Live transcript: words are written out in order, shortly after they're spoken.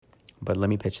But let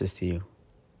me pitch this to you.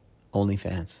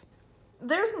 OnlyFans.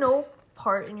 There's no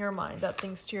part in your mind that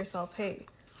thinks to yourself, hey,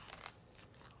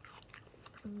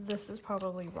 this is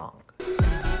probably wrong.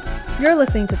 You're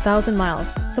listening to 1,000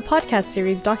 Miles, the podcast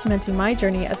series documenting my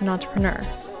journey as an entrepreneur.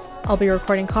 I'll be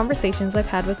recording conversations I've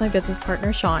had with my business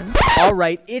partner, Sean. All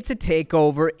right, it's a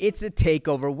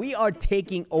takeover. We are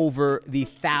taking over the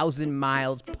 1,000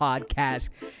 Miles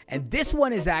podcast. And this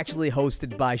one is actually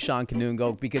hosted by Sean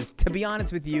Kanungo because, to be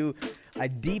honest with you,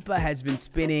 Deepa has been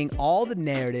spinning all the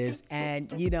narratives.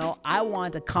 And, I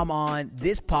want to come on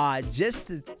this pod just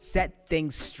to set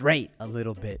things straight a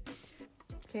little bit.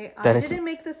 Okay, I didn't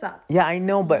make this up. Yeah, I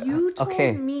know, but... You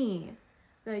told me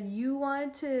that you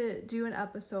wanted to do an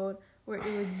episode where it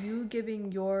was you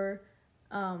giving your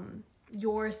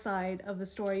side of the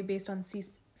story based on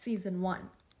season 1.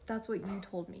 That's what you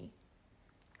told me.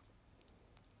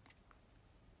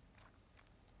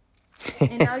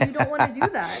 And now you don't want to do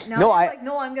that. Now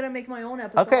I'm going to make my own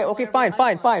episode. Okay, fine.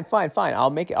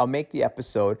 I'll make the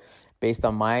episode based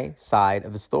on my side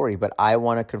of the story, but I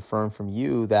want to confirm from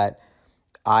you that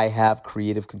I have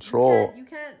creative control. You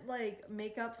can't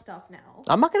make up stuff now.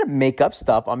 I'm not going to make up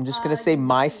stuff. I'm just going to say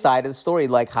my side of the story,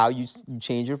 like how you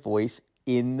change your voice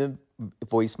in the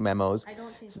voice memos. I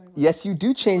don't change my voice. Yes, you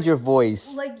do change your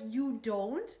voice. You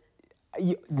don't?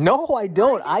 No, I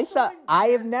don't. I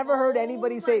have never heard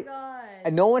anybody say...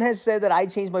 God. No one has said that I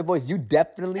changed my voice. You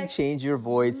definitely change your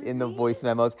voice in the voice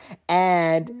memos.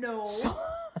 And... No.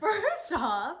 First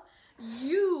off,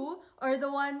 you are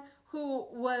the one who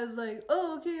was like,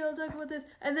 oh, okay, I'll talk about this.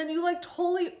 And then you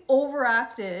totally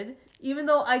overacted, even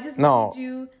though I just needed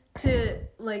you to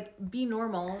be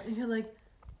normal. And you're like,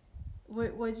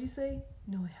 what'd you say?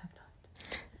 No, I have not.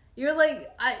 You're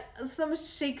some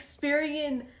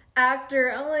Shakespearean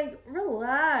actor. I'm like,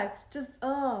 relax. Just,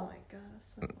 oh my God,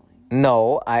 that's so annoying.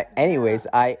 No,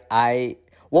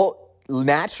 well,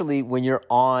 naturally when you're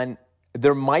on,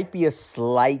 there might be a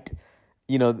slight...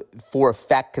 for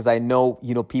effect, because I know,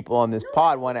 people on this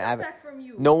pod want to have from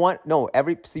you.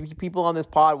 People on this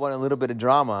pod want a little bit of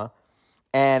drama,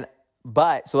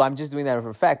 so I'm just doing that for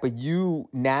effect. But you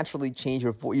naturally change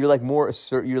your voice. You're more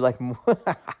assert. You're more.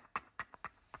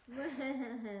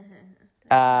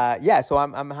 So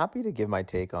I'm happy to give my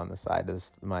take on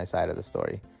my side of the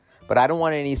story, but I don't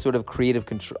want any sort of creative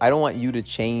control. I don't want you to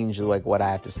change what I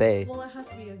have to say. Well, it has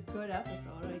to be a good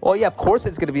episode. Right? Well, yeah, of course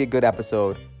it's going to be a good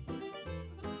episode.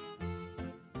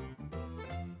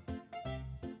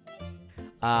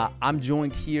 I'm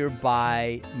joined here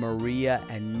by Maria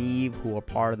and Neve, who are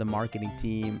part of the marketing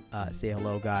team. Say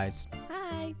hello, guys.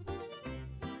 Hi.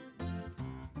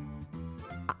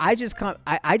 I just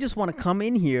want to come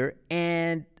in here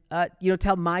and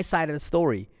tell my side of the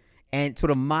story and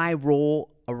sort of my role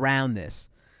around this.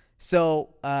 So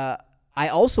I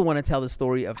also want to tell the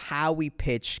story of how we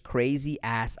pitch crazy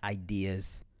ass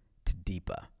ideas to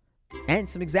Deepa and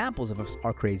some examples of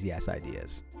our crazy ass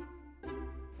ideas.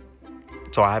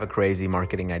 So I have a crazy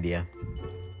marketing idea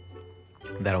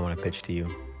that I want to pitch to you.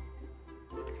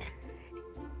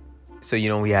 So,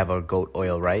 we have our goat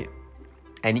oil, right?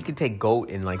 And you can take goat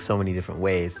in so many different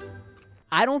ways.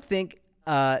 I don't think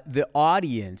the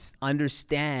audience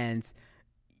understands,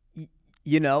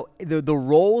 the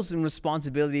roles and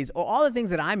responsibilities or all the things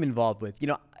that I'm involved with.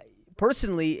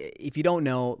 Personally, if you don't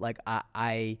know,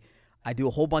 I do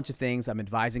a whole bunch of things. I'm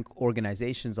advising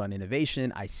organizations on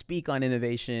innovation. I speak on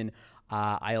innovation.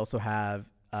 I also have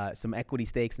some equity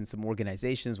stakes in some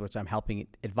organizations, which I'm helping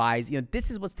advise.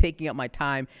 This is what's taking up my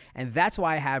time. And that's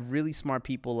why I have really smart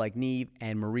people like Neve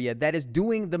and Maria that is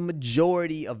doing the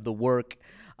majority of the work,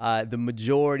 the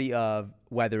majority of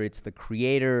whether it's the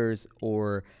creators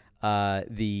or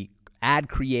the ad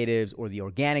creatives or the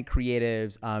organic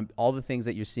creatives, all the things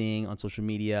that you're seeing on social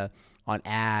media, on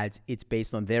ads, it's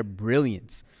based on their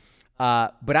brilliance.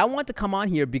 But I want to come on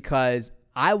here because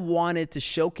I wanted to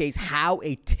showcase how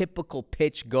a typical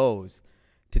pitch goes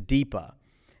to Deepa,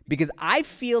 because I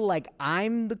feel like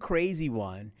I'm the crazy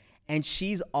one and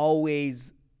she's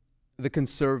always the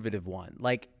conservative one,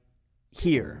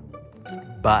 here.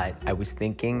 But I was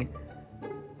thinking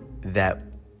that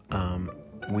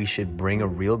we should bring a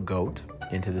real goat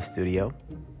into the studio,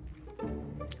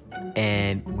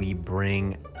 and we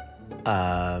bring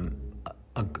an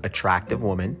attractive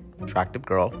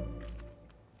girl,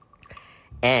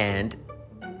 and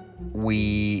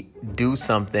we do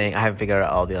something. I haven't figured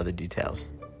out all the other details.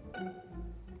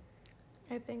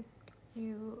 I think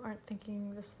you aren't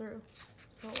thinking this through,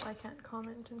 so I can't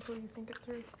comment until you think it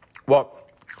through. Well,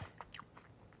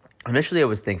 initially I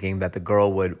was thinking that the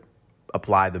girl would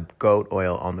apply the goat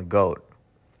oil on the goat.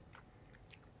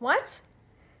 What?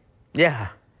 Yeah.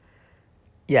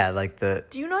 Yeah, like the...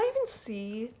 Do you not even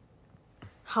see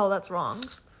how that's wrong?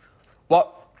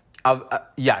 Well,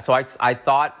 yeah, so I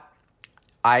thought...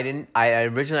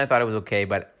 originally I thought it was okay,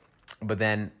 but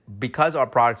then because our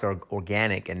products are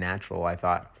organic and natural, I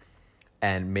thought,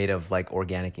 and made of like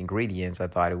organic ingredients, I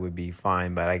thought it would be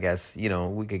fine. But I guess, you know,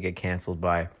 we could get canceled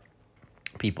by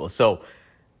people. So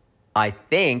I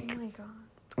think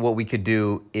what we could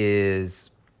do is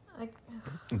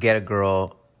get a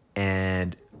girl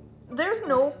and... There's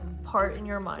no part in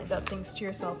your mind that thinks to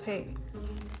yourself, hey,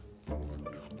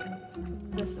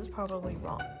 this is probably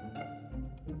wrong.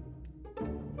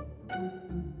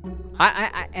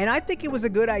 I think it was a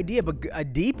good idea, but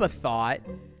Deepa thought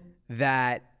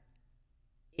that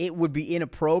it would be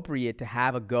inappropriate to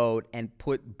have a goat and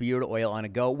put beard oil on a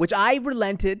goat, which I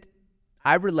relented,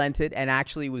 and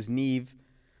actually it was Neve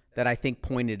that I think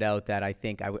pointed out that I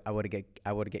think I would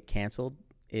get canceled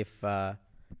if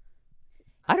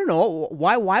I don't know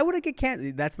why would it get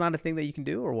canceled? That's not a thing that you can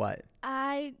do, or what?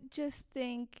 I just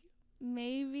think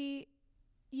maybe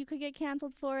you could get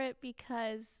canceled for it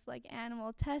because like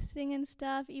animal testing and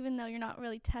stuff, even though you're not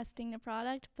really testing the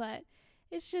product, but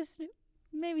it's just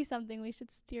maybe something we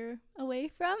should steer away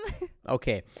from.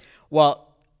 Okay.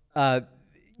 Well,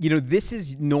 you know, this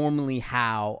is normally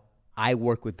how I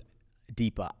work with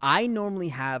Deepa. I normally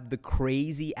have the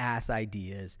crazy ass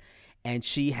ideas and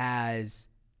she has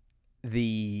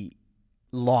the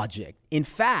logic. In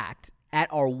fact,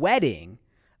 at our wedding,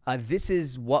 this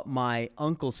is what my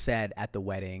uncle said at the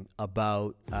wedding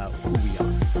about who we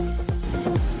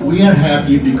are. We are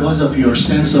happy because of your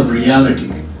sense of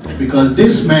reality, because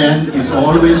this man is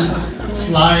always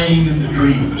flying in the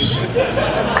dreams.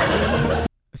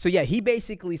 So yeah, he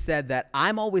basically said that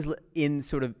I'm always in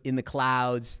the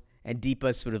clouds and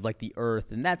Deepa's sort of like the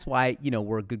earth, and that's why, you know,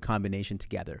 we're a good combination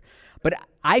together. But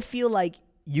I feel like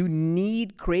you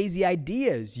need crazy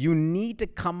ideas. You need to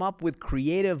come up with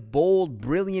creative, bold,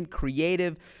 brilliant,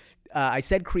 creative, I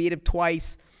said creative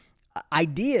twice,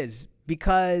 ideas,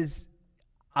 because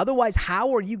otherwise,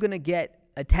 how are you going to get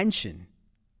attention,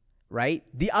 right?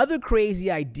 The other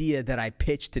crazy idea that I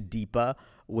pitched to Deepa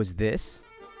was this.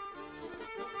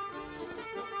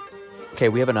 Okay,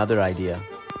 we have another idea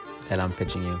that I'm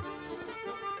pitching you.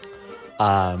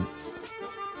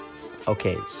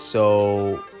 Okay,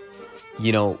 so...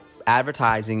 You know,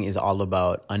 advertising is all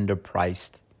about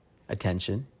underpriced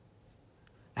attention.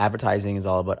 Advertising is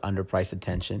all about underpriced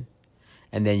attention.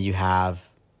 And then you have,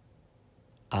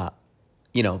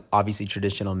 you know, obviously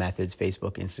traditional methods,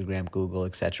 Facebook, Instagram, Google,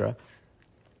 etc.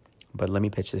 But let me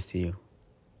pitch this to you.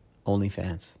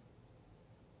 OnlyFans.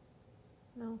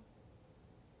 No.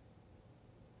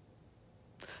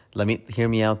 Hear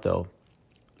me out though.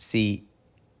 See,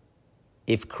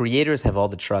 if creators have all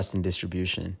the trust and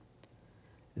distribution,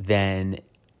 then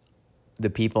the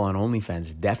people on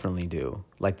OnlyFans definitely do.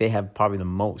 Like, they have probably the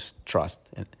most trust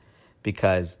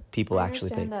because people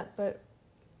actually pay. I understand that, but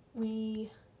we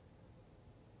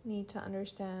need to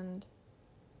understand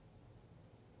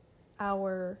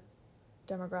our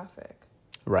demographic.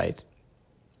 Right.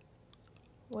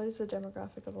 What is the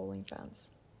demographic of OnlyFans?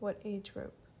 What age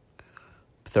group?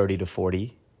 30 to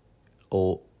 40.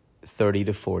 30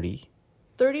 to 40.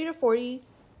 30 to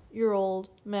 40-year-old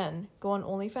men go on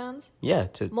OnlyFans? Yeah.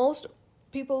 Most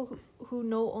people who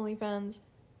know OnlyFans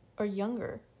are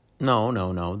younger.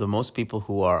 No. The most people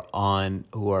who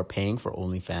are paying for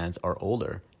OnlyFans are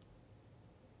older.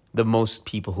 The most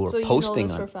people who are posting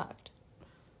this on. For a fact.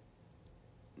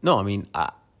 No, I mean,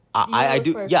 I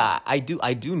do. Yeah, I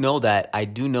do know that. I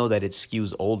do know that it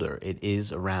skews older. It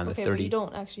is around the 30. Okay, but you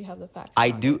don't actually have the facts.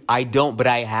 I don't. But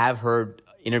I have heard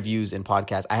interviews and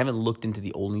podcasts. I haven't looked into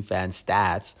the OnlyFans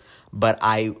stats, but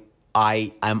I'm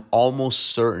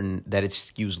almost certain that it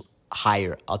skews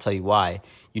higher. I'll tell you why.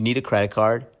 You need a credit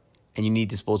card and you need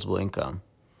disposable income.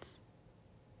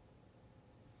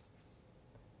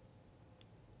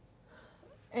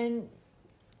 And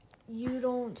you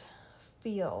don't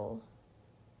feel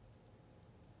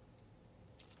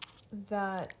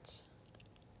that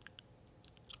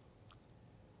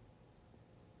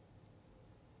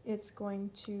it's going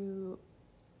to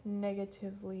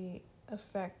negatively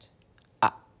affect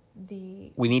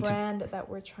the brand that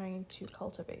we're trying to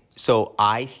cultivate. So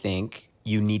I think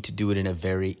you need to do it in a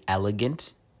very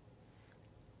elegant,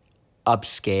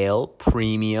 upscale,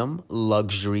 premium,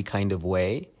 luxury kind of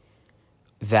way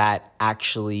that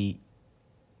actually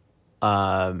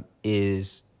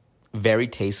is very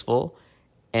tasteful.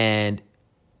 And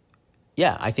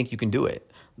yeah, I think you can do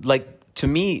it. Like, to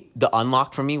me, the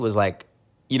unlock for me was like,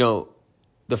 you know,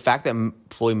 the fact that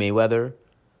Floyd Mayweather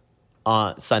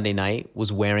on Sunday night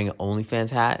was wearing an OnlyFans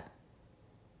hat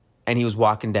and he was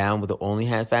walking down with the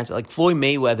OnlyFans. Like Floyd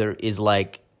Mayweather is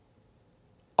like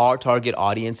our target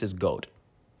audience is GOAT.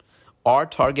 Our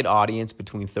target audience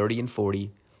between 30 and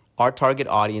 40. Our target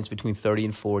audience between 30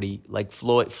 and 40. Like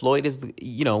Floyd is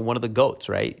one of the GOATs,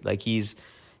 right? Like he's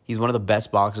one of the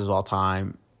best boxers of all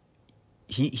time.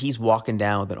 He's walking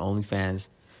down with an OnlyFans.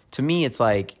 To me, it's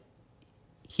like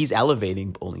he's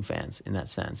elevating OnlyFans in that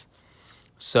sense.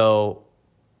 So,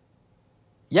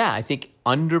 yeah, I think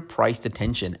underpriced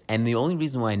attention. And the only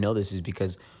reason why I know this is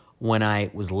because when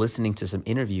I was listening to some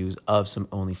interviews of some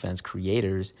OnlyFans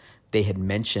creators, they had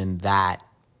mentioned that,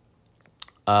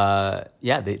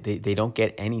 they don't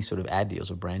get any sort of ad deals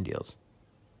or brand deals.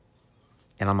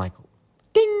 And I'm like,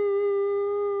 ding!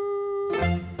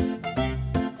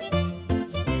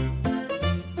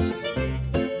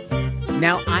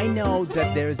 Now, I know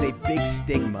that there's a big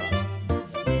stigma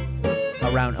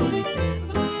around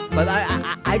OnlyFans, but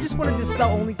I just want to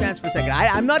dispel OnlyFans for a second.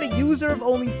 I'm not a user of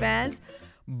OnlyFans,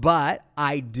 but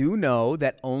I do know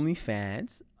that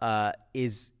OnlyFans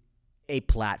is a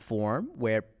platform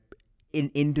where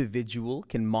an individual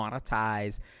can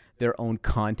monetize their own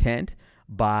content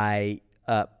by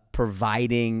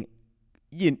providing,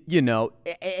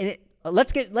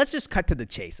 let's just cut to the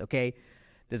chase, okay?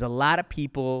 There's a lot of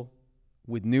people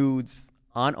with nudes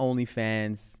on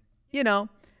OnlyFans,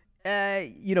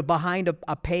 behind a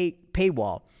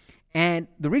paywall. And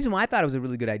the reason why I thought it was a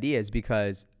really good idea is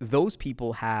because those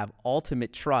people have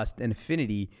ultimate trust and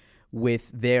affinity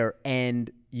with their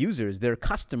end users, their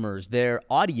customers, their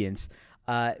audience.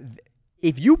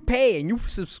 If you pay and you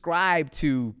subscribe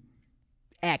to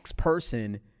X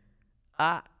person,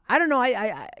 I don't know.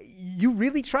 You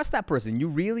really trust that person. You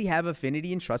really have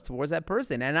affinity and trust towards that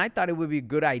person. And I thought it would be a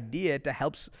good idea to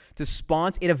help to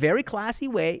sponsor in a very classy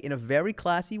way.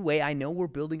 I know we're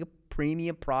building a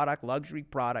premium product, luxury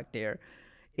product there,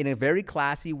 in a very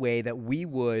classy way that we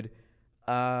would,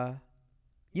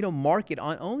 market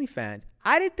on OnlyFans.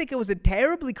 I didn't think it was a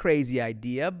terribly crazy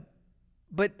idea,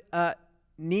 but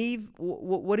Neve,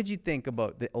 what did you think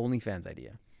about the OnlyFans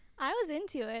idea? I was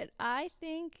into it. I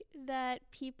think that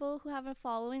people who have a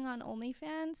following on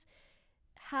OnlyFans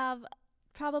have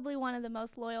probably one of the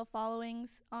most loyal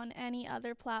followings on any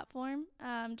other platform,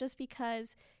 just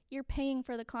because you're paying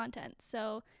for the content.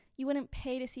 So you wouldn't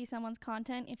pay to see someone's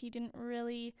content if you didn't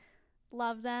really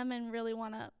love them and really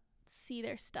want to see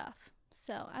their stuff.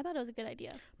 So I thought it was a good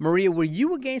idea. Maria, were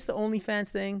you against the OnlyFans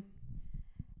thing?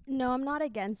 No, I'm not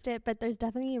against it, but there's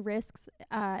definitely risks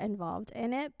involved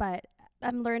in it. But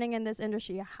I'm learning in this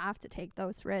industry, you have to take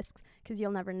those risks because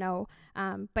you'll never know.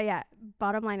 But yeah,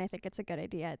 bottom line, I think it's a good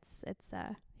idea. It's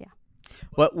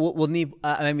Well, Neve,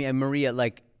 Maria,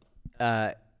 like,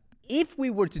 if we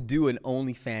were to do an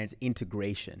OnlyFans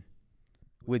integration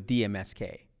with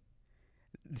DMSK,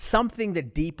 something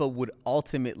that Deepa would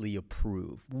ultimately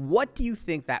approve, what do you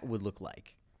think that would look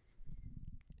like?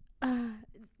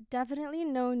 Definitely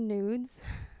no nudes.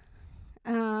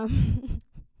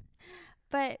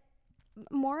 But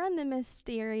more on the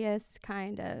mysterious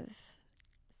kind of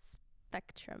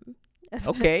spectrum.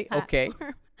 Okay.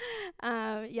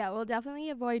 Yeah, we'll definitely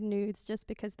avoid nudes just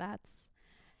because that's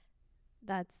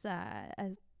sorry.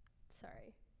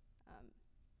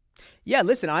 Yeah,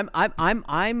 listen, I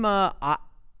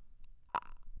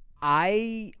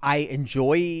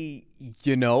enjoy,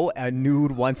 a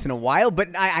nude once in a while, but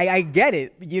I get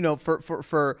it,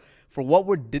 for what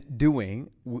we're doing,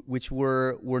 which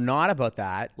we're not about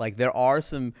that. Like, there are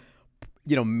some,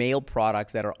 male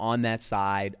products that are on that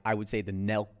side. I would say the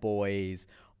Nelk Boys,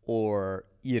 or,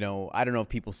 I don't know if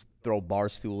people throw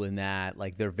Barstool in that.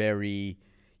 Like, they're very,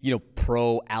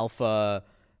 pro alpha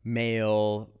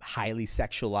male, highly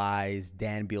sexualized,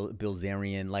 Dan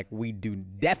Bilzerian. Like, we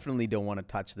definitely don't want to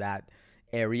touch that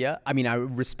area. I mean, I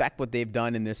respect what they've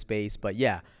done in this space, but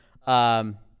yeah.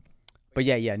 No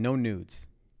nudes.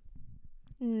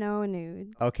 No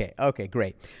nudes. Okay,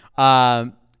 great.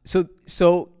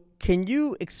 So can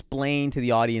you explain to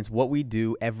the audience what we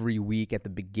do every week at the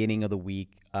beginning of the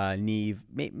week? Neve,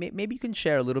 maybe you can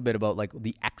share a little bit about like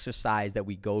the exercise that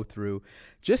we go through,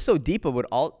 just so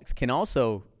Deepa can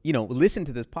also, listen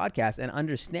to this podcast and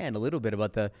understand a little bit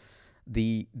about the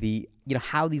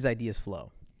how these ideas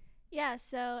flow. Yeah,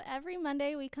 so every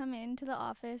Monday we come into the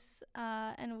office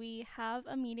and we have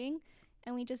a meeting,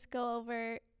 and we just go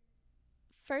over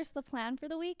first the plan for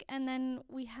the week, and then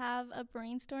we have a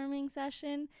brainstorming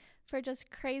session for just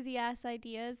crazy ass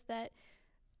ideas that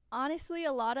honestly,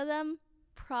 a lot of them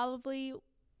probably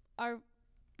are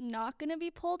not going to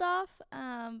be pulled off.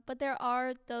 But there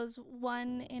are those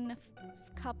one in a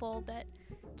couple that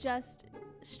just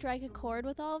strike a chord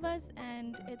with all of us,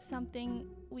 and it's something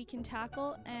we can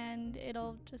tackle, and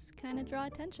it'll just kind of draw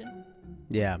attention.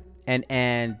 Yeah. And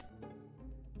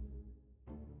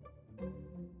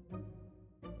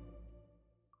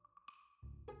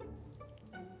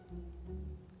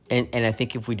And I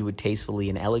think if we do it tastefully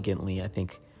and elegantly, I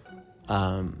think,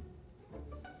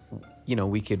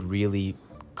 we could really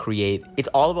create. It's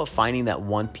all about finding that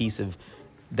one piece of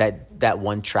that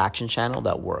one traction channel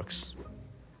that works.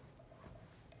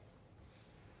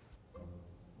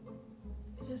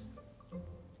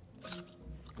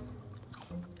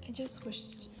 I just wish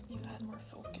you had more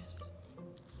focus.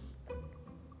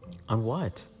 On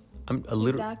what? I'm a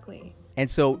little. Exactly. And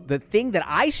so the thing that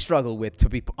I struggle with, to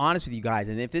be honest with you guys,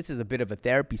 and if this is a bit of a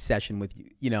therapy session with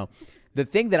you, the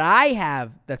thing that I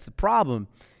have that's the problem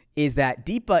is that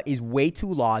Deepa is way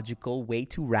too logical, way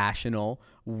too rational,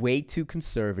 way too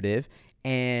conservative,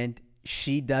 and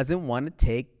she doesn't want to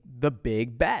take the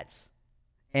big bets.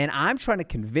 And I'm trying to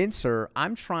convince her.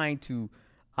 I'm trying to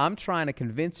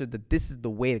convince her that this is the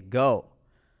way to go.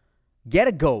 Get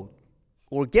a goat,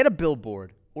 or get a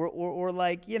billboard, or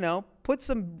like,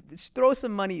 throw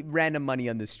some money, random money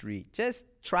on the street. Just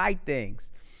try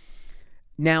things.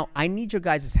 Now, I need your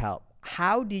guys' help.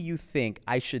 How do you think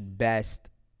I should best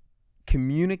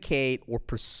communicate or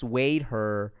persuade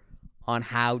her on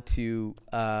how to,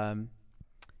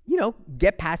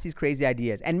 get past these crazy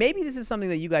ideas? And maybe this is something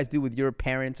that you guys do with your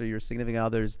parents or your significant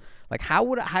others. Like, how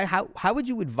would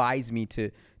you advise me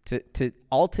to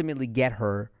ultimately get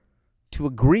her to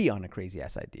agree on a crazy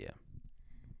ass idea?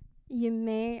 You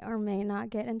may or may not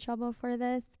get in trouble for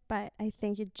this, but I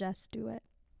think you just do it.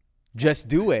 Just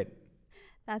do it.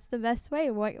 That's the best way.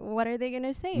 What are they going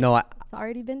to say? No, it's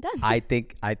already been done. I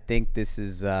think this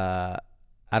is, I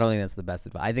don't think that's the best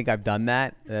advice. I think I've done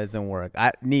that. That doesn't work.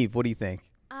 Neve, what do you think?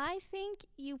 I think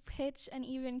you pitch an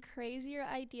even crazier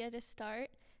idea to start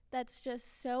that's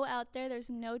just so out there, there's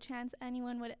no chance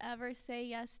anyone would ever say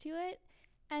yes to it.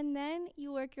 And then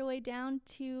you work your way down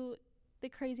to the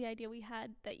crazy idea we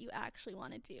had that you actually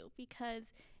want to do,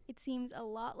 because it seems a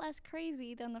lot less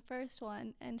crazy than the first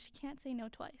one, and she can't say no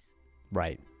twice.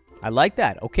 Right. I like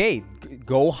that. Okay,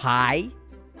 go high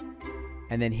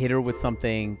and then hit her with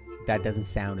something that doesn't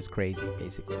sound as crazy,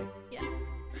 basically. Yeah.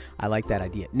 I like that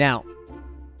idea. Now,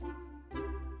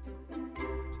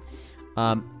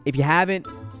 if you haven't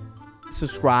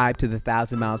subscribed to the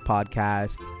 1,000 Miles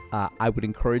podcast, I would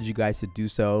encourage you guys to do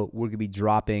so. We're going to be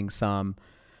dropping some...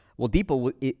 Well,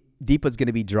 Deepa's going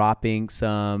to be dropping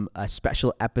some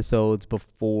special episodes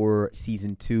before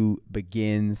season 2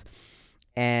 begins.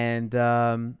 And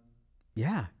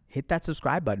hit that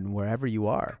subscribe button wherever you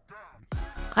are.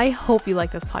 I hope you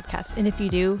like this podcast. And if you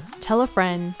do, tell a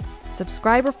friend,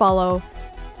 subscribe or follow,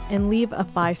 and leave a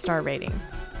 5-star rating.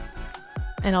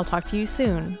 And I'll talk to you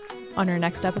soon on our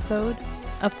next episode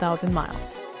of 1,000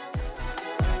 Miles.